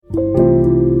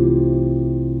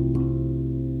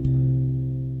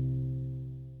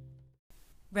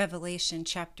Revelation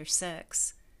chapter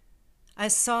 6. I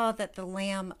saw that the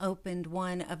Lamb opened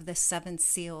one of the seven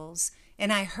seals,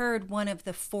 and I heard one of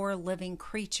the four living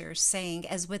creatures saying,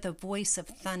 as with a voice of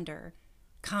thunder,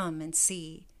 "Come and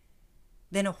see."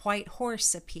 Then a white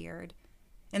horse appeared,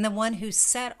 and the one who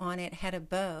sat on it had a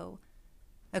bow.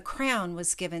 A crown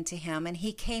was given to him, and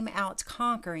he came out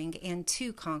conquering and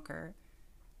to conquer.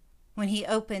 When he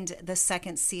opened the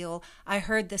second seal, I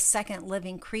heard the second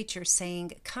living creature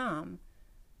saying, "Come."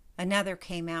 Another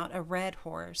came out, a red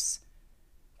horse.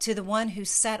 To the one who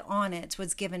sat on it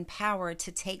was given power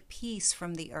to take peace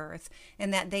from the earth,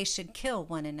 and that they should kill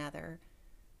one another.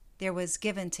 There was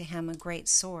given to him a great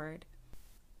sword.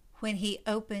 When he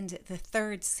opened the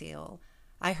third seal,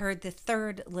 I heard the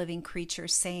third living creature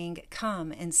saying,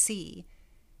 "Come and see."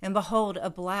 And behold, a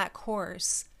black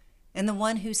horse, and the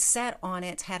one who sat on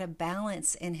it had a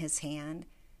balance in his hand.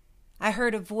 I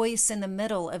heard a voice in the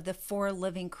middle of the four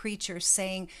living creatures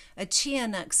saying, "A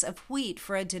chianux of wheat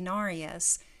for a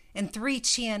denarius, and 3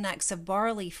 chianux of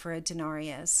barley for a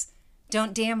denarius.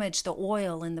 Don't damage the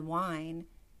oil and the wine."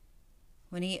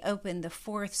 When he opened the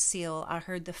fourth seal, I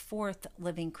heard the fourth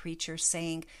living creature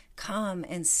saying, "Come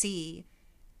and see."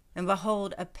 And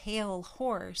behold, a pale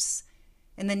horse,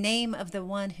 and the name of the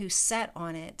one who sat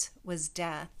on it was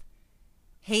Death.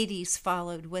 Hades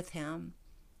followed with him.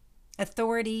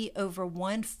 Authority over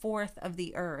 1/4 of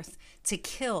the earth to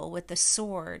kill with the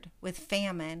sword, with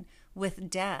famine, with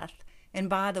death, and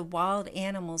by the wild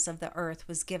animals of the earth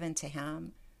was given to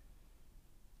him.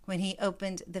 When he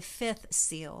opened the fifth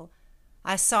seal,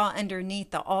 I saw underneath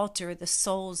the altar the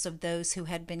souls of those who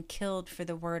had been killed for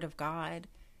the word of God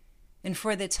and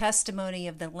for the testimony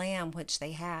of the Lamb which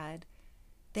they had.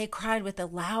 They cried with a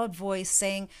loud voice,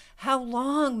 saying, "How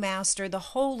long, Master, the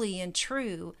holy and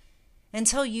true,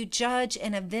 until you judge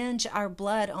and avenge our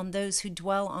blood on those who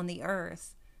dwell on the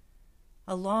earth?"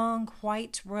 A long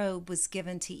white robe was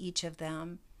given to each of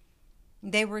them.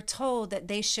 They were told that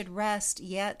they should rest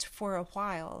yet for a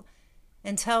while,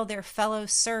 until their fellow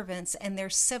servants and their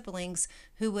siblings,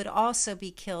 who would also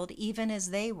be killed even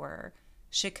as they were,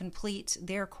 should complete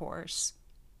their course.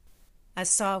 I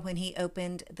saw when he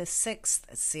opened the sixth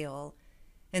seal,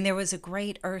 and there was a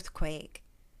great earthquake.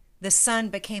 The sun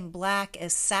became black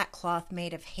as sackcloth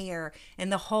made of hair,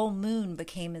 and the whole moon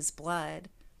became as blood.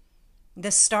 The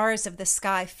stars of the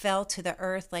sky fell to the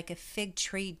earth like a fig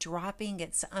tree dropping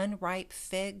its unripe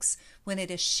figs when it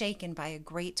is shaken by a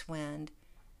great wind.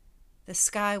 The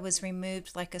sky was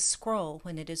removed like a scroll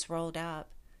when it is rolled up.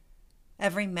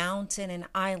 Every mountain and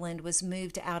island was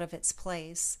moved out of its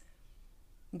place.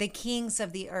 The kings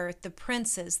of the earth, the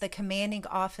princes, the commanding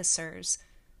officers,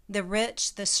 the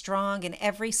rich, the strong, and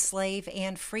every slave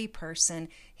and free person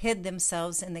hid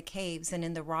themselves in the caves and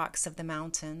in the rocks of the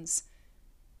mountains.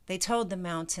 They told the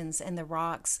mountains and the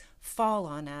rocks, "Fall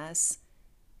on us,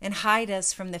 and hide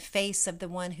us from the face of the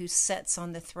one who sits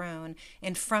on the throne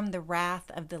and from the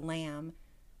wrath of the Lamb.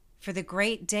 For the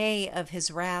great day of his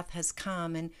wrath has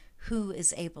come, and who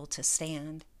is able to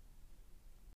stand?"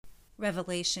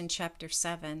 Revelation chapter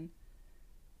 7.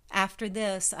 After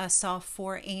this, I saw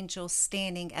 4 angels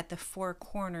standing at the 4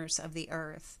 corners of the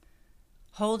earth,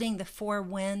 holding the 4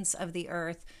 winds of the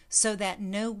earth, so that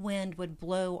no wind would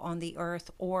blow on the earth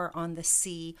or on the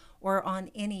sea or on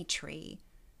any tree.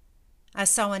 I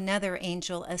saw another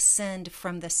angel ascend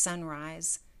from the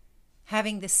sunrise,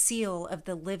 having the seal of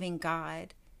the living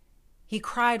God. He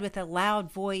cried with a loud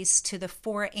voice to the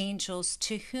 4 angels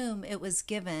to whom it was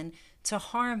given to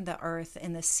harm the earth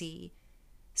and the sea,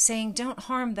 saying, "Don't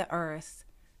harm the earth,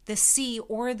 the sea,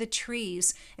 or the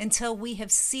trees, until we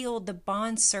have sealed the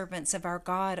bondservants of our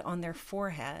God on their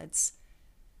foreheads."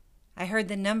 I heard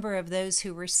the number of those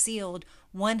who were sealed,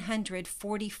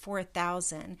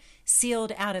 144,000,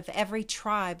 sealed out of every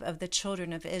tribe of the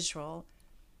children of Israel.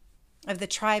 Of the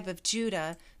tribe of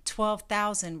Judah,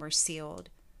 12,000 were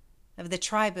sealed. Of the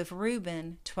tribe of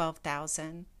Reuben,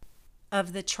 12,000.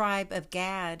 Of the tribe of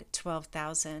Gad,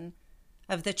 12,000.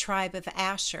 Of the tribe of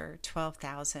Asher,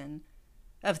 12,000.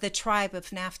 Of the tribe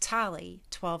of Naphtali,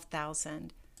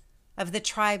 12,000. Of the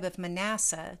tribe of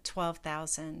Manasseh,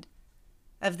 12,000.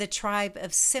 Of the tribe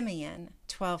of Simeon,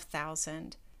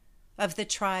 12,000. Of the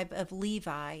tribe of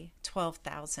Levi,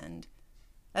 12,000.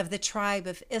 Of the tribe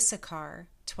of Issachar,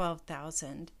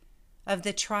 12,000. Of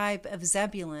the tribe of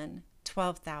Zebulun,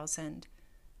 12,000.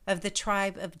 Of the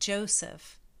tribe of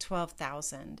Joseph,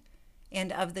 12,000.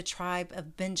 And of the tribe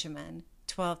of Benjamin,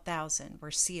 12,000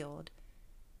 were sealed.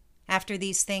 After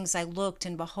these things I looked,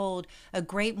 and behold, a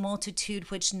great multitude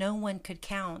which no one could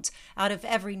count, out of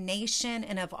every nation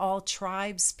and of all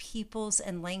tribes, peoples,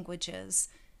 and languages,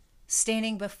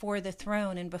 standing before the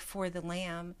throne and before the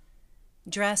Lamb.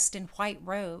 dressed in white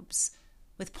robes,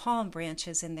 with palm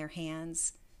branches in their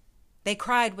hands. They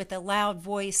cried with a loud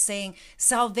voice, saying,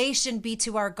 "Salvation be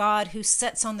to our God who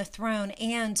sits on the throne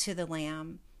and to the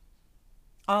Lamb."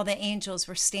 All the angels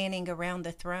were standing around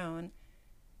the throne,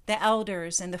 the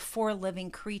elders and the 4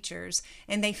 living creatures,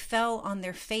 and they fell on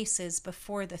their faces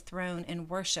before the throne and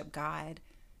worshiped God,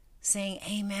 saying,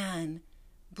 "Amen.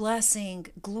 Blessing,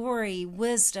 glory,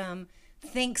 wisdom,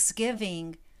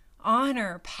 thanksgiving,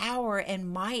 honor, power,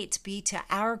 and might be to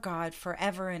our God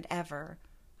forever and ever.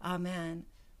 Amen."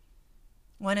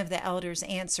 One of the elders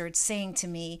answered, saying to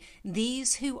me,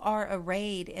 "These who are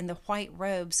arrayed in the white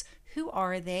robes, who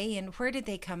are they, and where did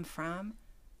they come from?"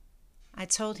 I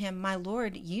told him, "My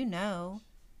Lord, you know."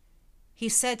 He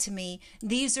said to me,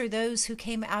 "These are those who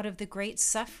came out of the great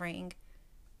suffering.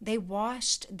 They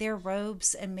washed their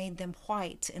robes and made them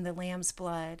white in the Lamb's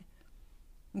blood.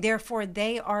 Therefore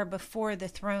they are before the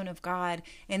throne of God,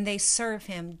 and they serve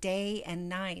him day and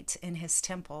night in his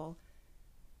temple.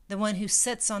 The one who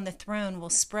sits on the throne will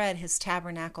spread his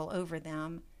tabernacle over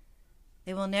them.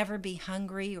 They will never be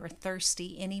hungry or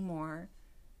thirsty any more.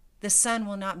 The sun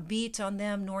will not beat on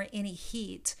them, nor any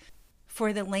heat,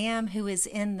 for the Lamb who is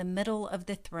in the middle of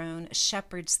the throne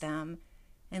shepherds them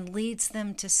and leads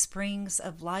them to springs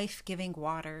of life-giving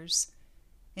waters,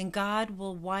 and God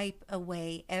will wipe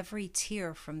away every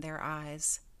tear from their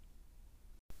eyes."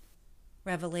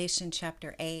 Revelation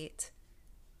chapter 8.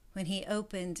 When he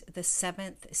opened the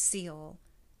 7th seal,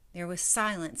 there was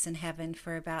silence in heaven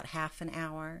for about half an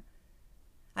hour.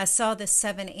 I saw the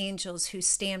 7 angels who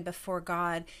stand before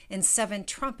God, and 7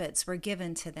 trumpets were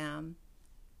given to them.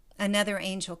 Another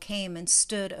angel came and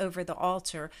stood over the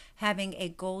altar, having a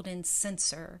golden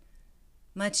censer.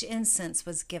 Much incense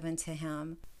was given to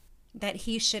him, that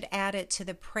he should add it to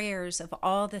the prayers of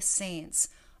all the saints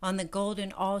on the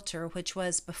golden altar which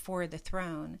was before the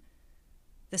throne.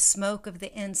 The smoke of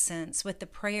the incense with the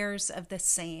prayers of the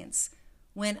saints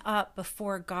went up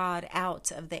before God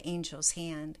out of the angel's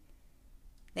hand.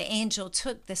 The angel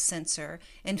took the censer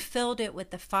and filled it with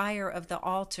the fire of the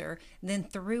altar, then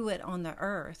threw it on the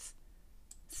earth.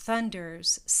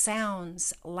 Thunders,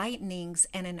 sounds, lightnings,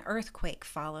 and an earthquake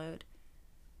followed.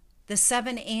 The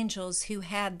 7 angels who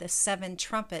had the 7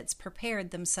 trumpets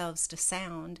prepared themselves to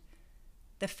sound.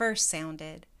 The first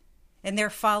sounded, and there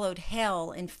followed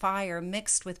hail and fire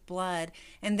mixed with blood,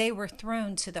 and they were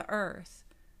thrown to the earth.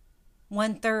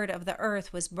 1/3 of the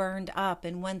earth was burned up,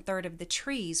 and 1/3 of the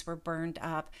trees were burned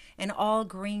up, and all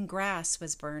green grass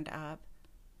was burned up.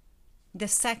 The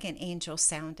second angel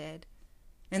sounded,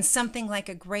 and something like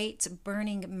a great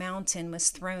burning mountain was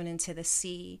thrown into the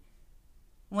sea.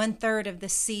 1/3 of the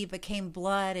sea became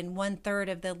blood, and 1/3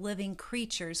 of the living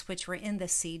creatures which were in the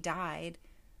sea died.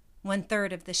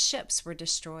 1/3 of the ships were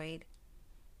destroyed.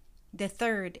 The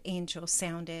third angel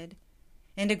sounded,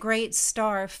 and a great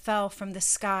star fell from the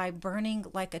sky, burning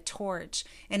like a torch,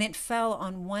 and it fell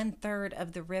on 1/3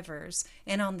 of the rivers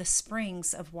and on the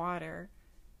springs of water.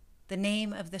 The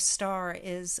name of the star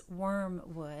is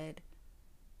Wormwood.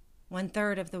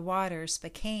 1/3 of the waters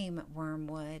became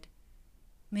wormwood.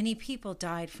 Many people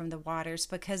died from the waters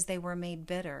because they were made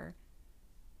bitter.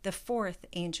 The fourth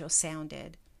angel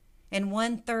sounded, and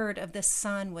 1/3 of the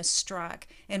sun was struck,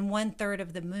 and 1/3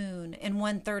 of the moon, and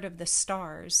 1/3 of the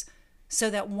stars, so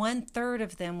that 1/3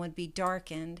 of them would be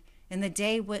darkened, and the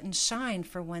day wouldn't shine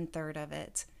for 1/3 of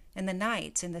it, and the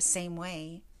night in the same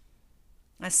way.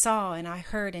 I saw and I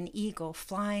heard an eagle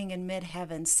flying in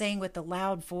mid-heaven, saying with a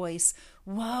loud voice,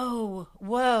 "Woe,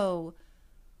 woe!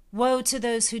 Woe to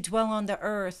those who dwell on the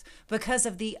earth because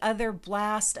of the other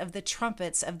blast of the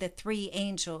trumpets of the 3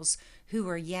 angels who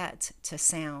are yet to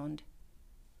sound."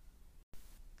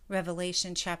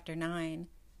 Revelation chapter 9.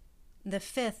 The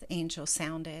 5th angel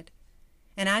sounded,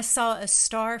 and I saw a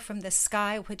star from the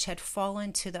sky which had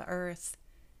fallen to the earth.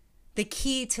 The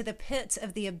key to the pit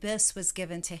of the abyss was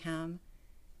given to him.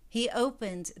 He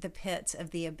opened the pit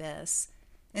of the abyss,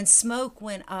 and smoke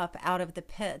went up out of the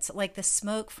pit like the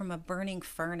smoke from a burning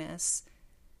furnace.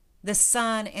 The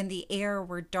sun and the air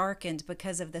were darkened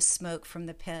because of the smoke from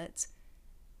the pit.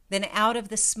 Then out of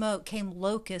the smoke came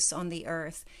locusts on the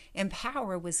earth, and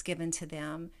power was given to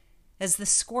them, as the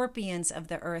scorpions of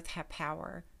the earth have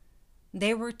power.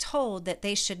 They were told that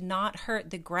they should not hurt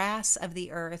the grass of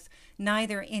the earth,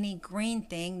 neither any green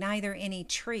thing, neither any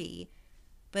tree,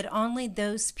 but only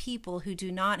those people who do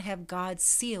not have God's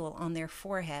seal on their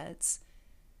foreheads.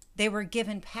 They were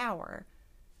given power,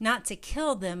 not to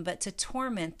kill them, but to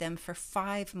torment them for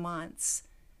 5 months.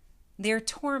 Their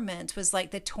torment was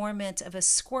like the torment of a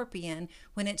scorpion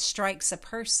when it strikes a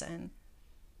person.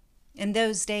 In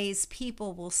those days,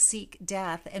 people will seek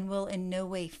death and will in no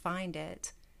way find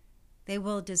it. They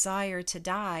will desire to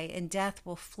die, and death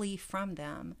will flee from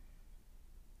them.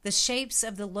 The shapes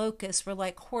of the locusts were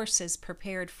like horses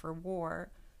prepared for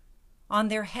war. On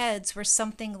their heads were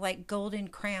something like golden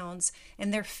crowns,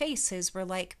 and their faces were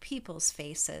like people's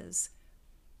faces.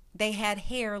 They had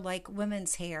hair like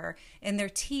women's hair, and their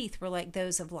teeth were like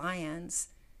those of lions.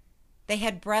 They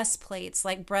had breastplates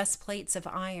like breastplates of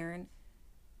iron.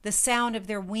 The sound of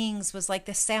their wings was like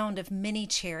the sound of many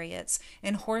chariots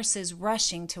and horses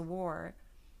rushing to war.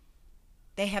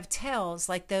 They have tails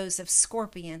like those of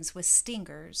scorpions with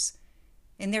stingers.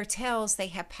 In their tails they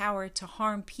have power to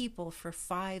harm people for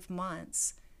 5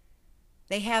 months.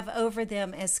 They have over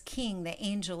them as king the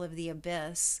angel of the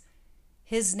abyss.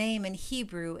 His name in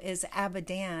Hebrew is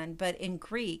Abaddon, but in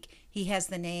Greek he has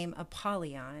the name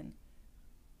Apollyon.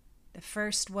 The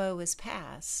first woe is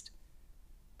past.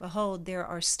 Behold, there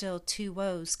are still 2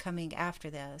 woes coming after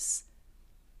this.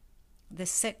 The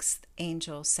 6th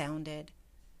angel sounded.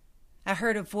 I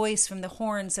heard a voice from the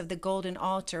horns of the golden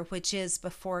altar which is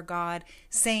before God,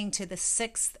 saying to the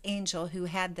 6th angel who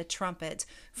had the trumpet,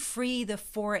 "Free the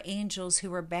 4 angels who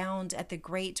were bound at the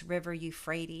great river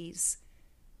Euphrates."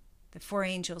 The 4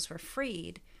 angels were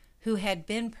freed, who had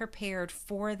been prepared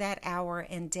for that hour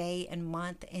and day and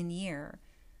month and year,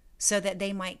 so that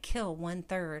they might kill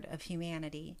 1/3 of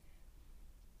humanity.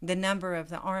 The number of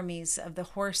the armies of the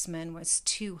horsemen was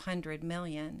 200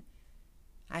 million.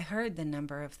 I heard the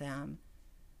number of them.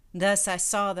 Thus I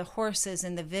saw the horses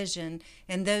in the vision,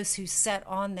 and those who sat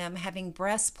on them having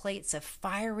breastplates of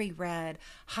fiery red,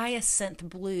 hyacinth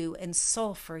blue, and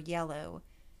sulfur yellow.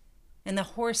 And the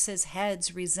horses'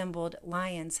 heads resembled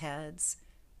lions' heads.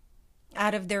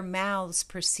 Out of their mouths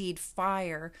proceed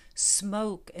fire,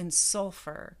 smoke, and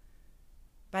sulfur.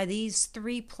 By these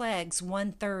 3 plagues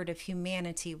 1/3 of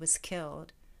humanity was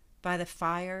killed, by the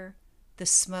fire, the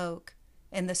smoke,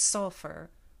 and the sulfur,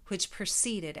 which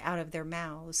proceeded out of their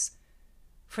mouths.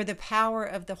 For the power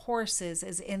of the horses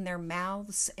is in their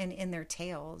mouths and in their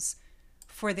tails.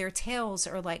 For their tails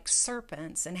are like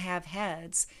serpents and have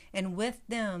heads, and with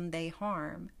them they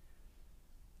harm.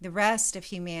 The rest of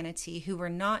humanity who were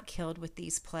not killed with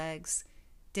these plagues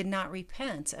did not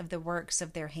repent of the works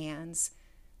of their hands,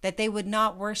 that they would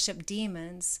not worship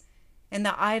demons, and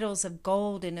the idols of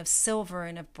gold and of silver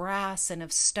and of brass and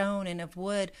of stone and of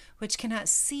wood, which cannot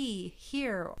see,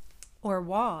 hear, or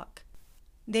walk.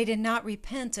 They did not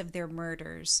repent of their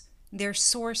murders, their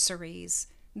sorceries,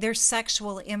 their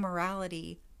sexual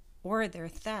immorality, or their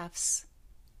thefts.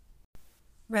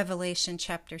 Revelation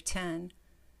chapter 10.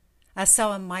 I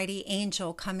saw a mighty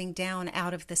angel coming down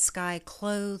out of the sky,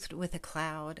 clothed with a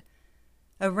cloud.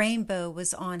 A rainbow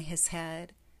was on his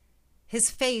head. His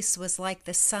face was like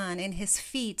the sun, and his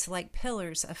feet like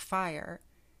pillars of fire.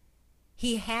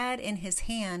 He had in his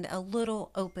hand a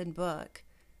little open book.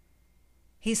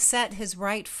 He set his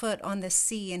right foot on the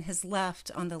sea and his left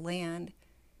on the land.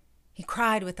 He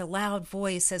cried with a loud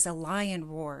voice as a lion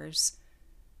roars.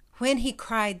 When he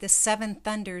cried, the 7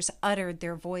 thunders uttered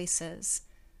their voices.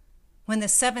 When the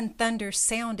 7 thunders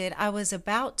sounded, I was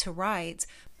about to write,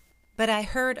 but I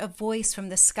heard a voice from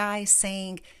the sky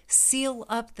saying, "Seal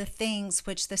up the things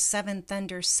which the 7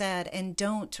 thunders said, and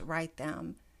don't write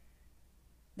them."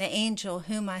 The angel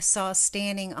whom I saw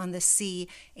standing on the sea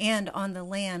and on the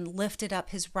land lifted up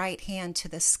his right hand to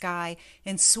the sky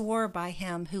and swore by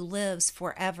him who lives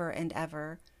forever and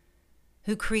ever,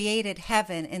 who created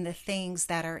heaven and the things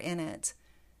that are in it,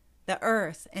 the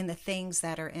earth and the things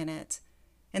that are in it,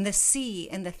 and the sea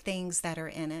and the things that are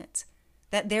in it,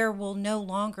 that there will no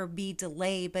longer be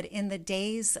delay, but in the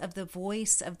days of the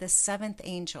voice of the 7th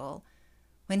angel,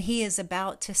 when he is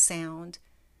about to sound,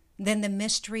 then the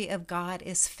mystery of God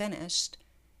is finished,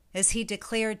 as he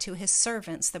declared to his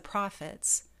servants the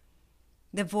prophets.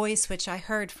 The voice which I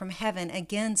heard from heaven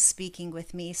again speaking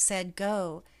with me said,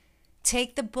 "Go,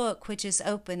 take the book which is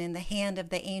open in the hand of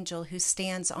the angel who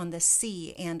stands on the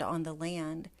sea and on the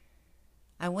land."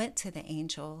 I went to the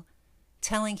angel,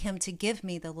 telling him to give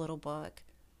me the little book.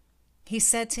 He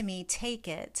said to me, "Take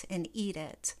it and eat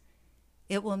it.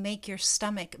 It will make your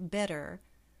stomach bitter,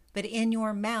 but in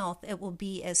your mouth it will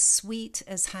be as sweet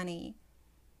as honey."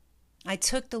 I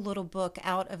took the little book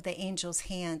out of the angel's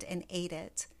hand and ate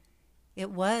it.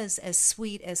 It was as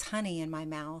sweet as honey in my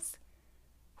mouth.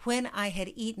 When I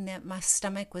had eaten it, my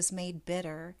stomach was made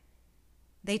bitter.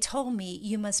 They told me,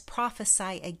 "You must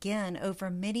prophesy again over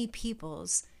many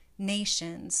peoples,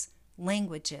 nations,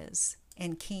 languages,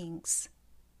 and kings."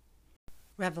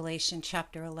 Revelation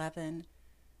chapter 11.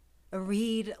 A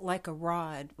reed like a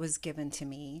rod was given to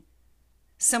me.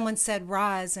 Someone said,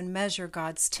 "Rise and measure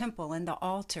God's temple and the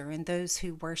altar and those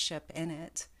who worship in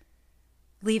it.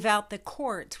 Leave out the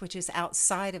court which is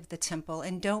outside of the temple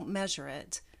and don't measure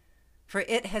it, for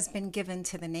it has been given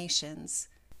to the nations.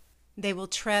 They will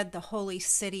tread the holy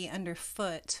city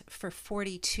underfoot for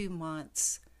 42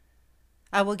 months.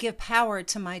 I will give power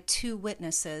to my 2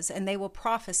 witnesses, and they will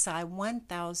prophesy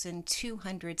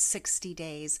 1,260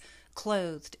 days,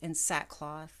 clothed in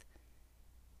sackcloth.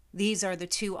 These are the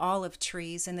 2 olive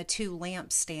trees and the 2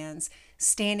 lampstands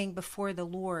standing before the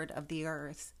Lord of the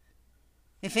earth.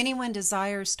 If anyone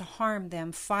desires to harm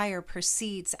them, fire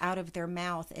proceeds out of their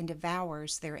mouth and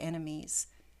devours their enemies.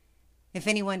 If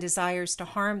anyone desires to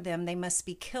harm them, they must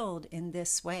be killed in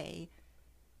this way.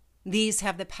 These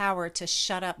have the power to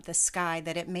shut up the sky,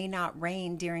 that it may not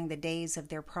rain during the days of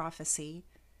their prophecy.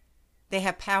 They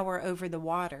have power over the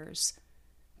waters,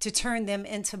 to turn them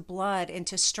into blood and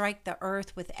to strike the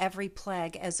earth with every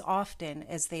plague as often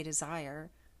as they desire.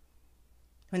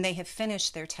 When they have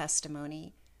finished their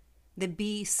testimony, the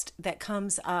beast that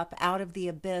comes up out of the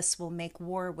abyss will make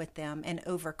war with them and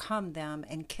overcome them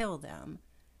and kill them.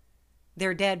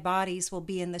 Their dead bodies will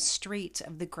be in the street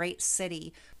of the great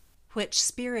city, which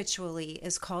spiritually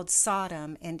is called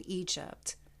Sodom and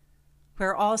Egypt,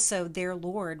 where also their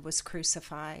Lord was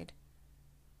crucified.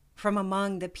 From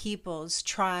among the peoples,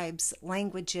 tribes,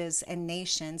 languages, and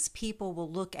nations, people will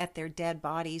look at their dead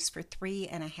bodies for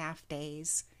 3.5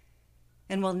 days,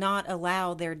 and will not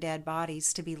allow their dead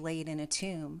bodies to be laid in a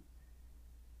tomb.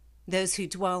 Those who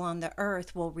dwell on the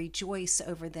earth will rejoice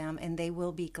over them, and they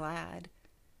will be glad.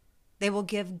 They will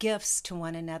give gifts to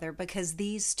one another, because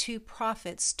these 2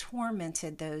 prophets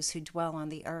tormented those who dwell on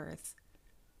the earth.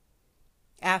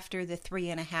 After the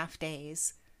 3.5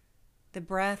 days, the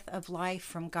breath of life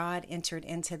from God entered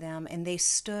into them, and they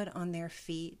stood on their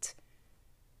feet.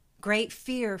 Great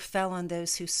fear fell on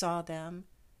those who saw them.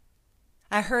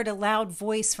 I heard a loud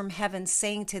voice from heaven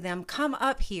saying to them, "Come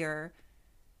up here."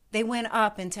 They went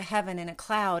up into heaven in a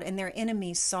cloud, and their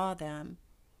enemies saw them.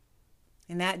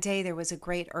 In that day there was a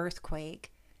great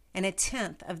earthquake, and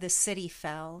 1/10 of the city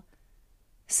fell.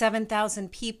 7,000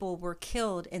 people were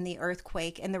killed in the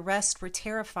earthquake, and the rest were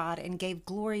terrified and gave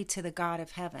glory to the God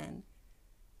of heaven.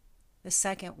 The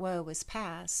second woe was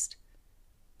past.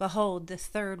 Behold, the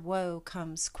third woe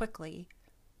comes quickly.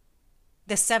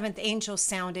 The 7th angel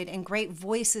sounded, and great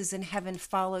voices in heaven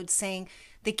followed, saying,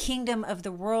 "The kingdom of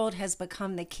the world has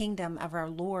become the kingdom of our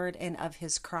Lord and of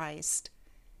his Christ.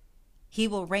 He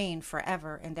will reign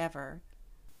forever and ever."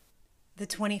 The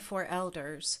 24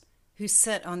 elders, who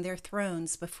sit on their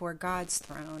thrones before God's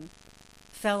throne,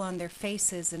 fell on their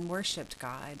faces and worshipped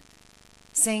God,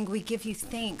 saying, "We give you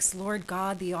thanks, Lord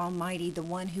God the Almighty, the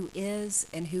one who is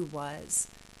and who was,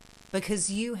 because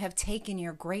you have taken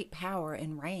your great power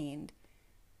and reigned.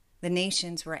 The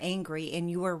nations were angry, and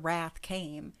your wrath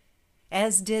came,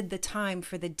 as did the time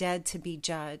for the dead to be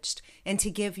judged, and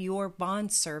to give your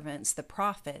bondservants, the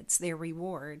prophets, their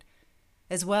reward,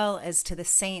 as well as to the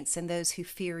saints and those who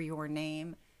fear your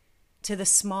name, to the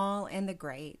small and the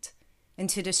great, and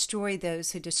to destroy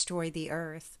those who destroy the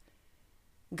earth.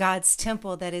 God's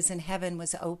temple that is in heaven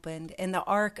was opened, and the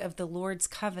ark of the Lord's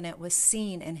covenant was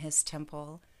seen in his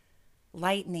temple.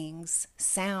 Lightnings,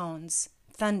 sounds,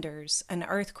 thunders, an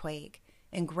earthquake,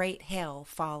 and great hail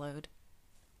followed.